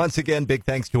Once again, big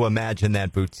thanks to Imagine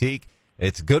That Boutique.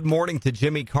 It's Good Morning to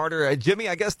Jimmy Carter. Jimmy,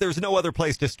 I guess there's no other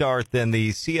place to start than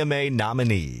the CMA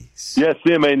nominees. Yes,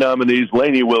 CMA nominees.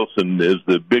 Lainey Wilson is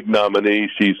the big nominee.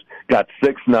 She's got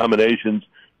 6 nominations.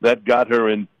 That got her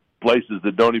in places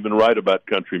that don't even write about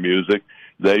country music.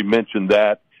 They mention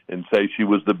that and say she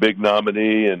was the big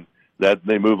nominee, and that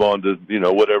they move on to,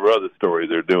 whatever other story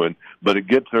they're doing. But it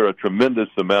gets her a tremendous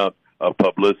amount of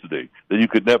publicity that you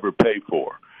could never pay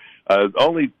for.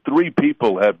 Only 3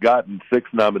 people have gotten 6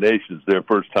 nominations their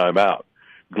first time out.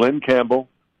 Glenn Campbell,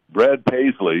 Brad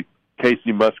Paisley,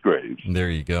 Casey Musgraves. There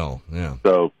you go. Yeah.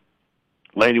 So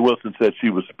Lainey Wilson said she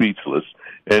was speechless,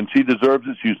 and she deserves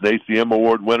it. She's an ACM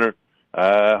award winner.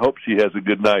 I hope she has a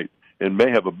good night and may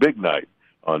have a big night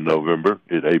on November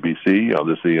at ABC on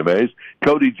the CMAs.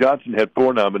 Cody Johnson had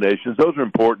 4 nominations. Those are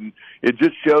important. It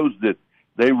just shows that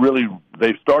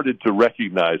they've started to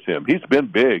recognize him. He's been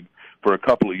big for a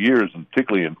couple of years, and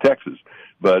particularly in Texas.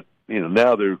 But,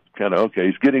 now they're kind of, okay,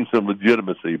 he's getting some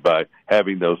legitimacy by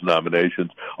having those nominations.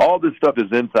 All this stuff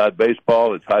is inside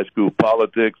baseball. It's high school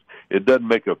politics. It doesn't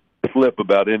make a flip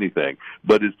about anything,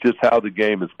 but it's just how the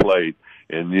game is played.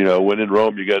 And, when in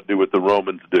Rome, you got to do what the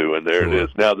Romans do, and there it is.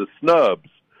 Now, the snubs,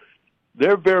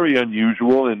 they're very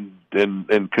unusual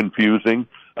and confusing.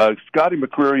 Scotty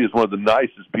McCreery is one of the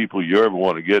nicest people you ever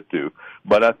want to get to,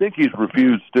 but I think he's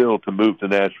refused still to move to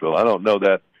Nashville. I don't know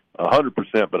that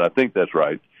 100%, but I think that's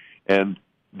right. And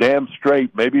Damn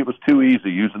Straight, maybe it was too easy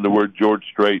using the word George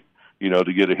Strait,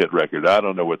 to get a hit record. I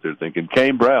don't know what they're thinking.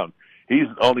 Kane Brown, he's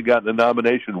only gotten a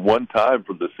nomination 1 time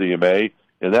from the CMA,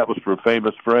 and that was for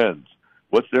Famous Friends.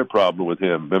 What's their problem with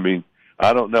him? I mean,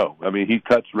 I don't know. I mean, he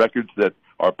cuts records that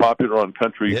are popular on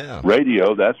country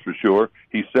radio, that's for sure.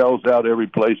 He sells out every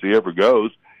place he ever goes.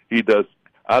 He does.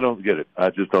 I don't get it. I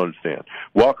just don't understand.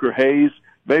 Walker Hayes,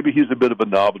 maybe he's a bit of a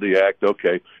novelty act.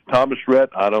 Okay. Thomas Rhett,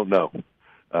 I don't know.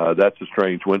 That's a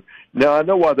strange one. Now, I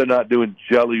know why they're not doing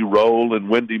Jelly Roll and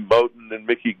Wendy Moten and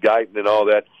Mickey Guyton and all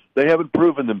that. They haven't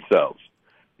proven themselves,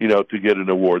 to get an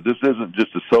award. This isn't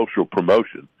just a social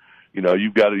promotion.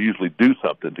 You've got to usually do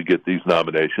something to get these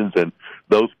nominations, and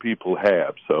those people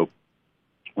have. So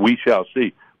we shall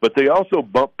see. But they also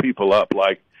bump people up,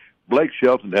 like Blake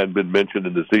Shelton hadn't been mentioned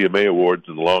in the CMA Awards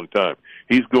in a long time.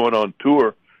 He's going on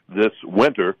tour this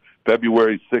winter,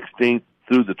 February 16th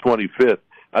through the 25th.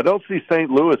 I don't see St.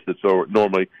 Louis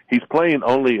normally. He's playing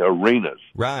only arenas.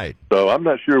 Right. So I'm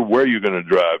not sure where you're going to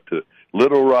drive to.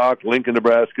 Little Rock, Lincoln,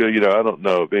 Nebraska, I don't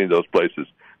know if any of those places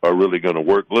are really going to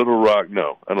work. Little Rock,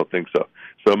 no, I don't think so.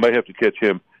 So I may have to catch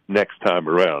him next time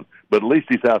around. But at least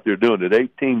he's out there doing it.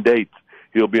 18 dates.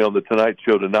 He'll be on the Tonight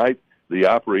Show tonight, the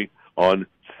Opry on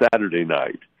Saturday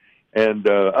night. And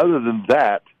other than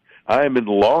that, I am in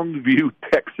Longview,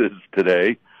 Texas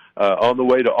today, on the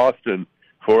way to Austin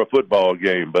for a football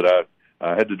game. But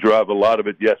I had to drive a lot of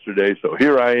it yesterday, so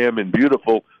here I am in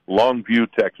beautiful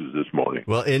Longview, Texas this morning.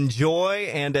 Well, enjoy,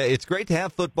 and it's great to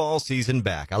have football season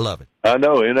back. I love it. I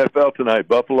know. NFL tonight,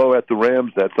 Buffalo at the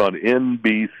Rams. That's on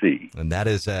NBC. And that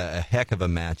is a heck of a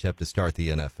matchup to start the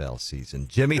NFL season.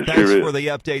 Jimmy, thanks for the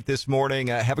update this morning.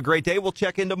 Have a great day. We'll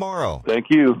check in tomorrow. Thank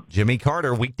you. Jimmy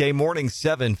Carter, weekday morning,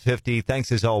 7:50.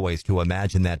 Thanks as always to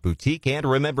Imagine That Boutique. And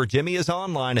remember, Jimmy is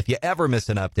online. If you ever miss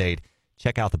an update,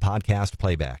 check out the podcast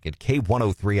playback at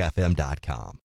K103FM.com.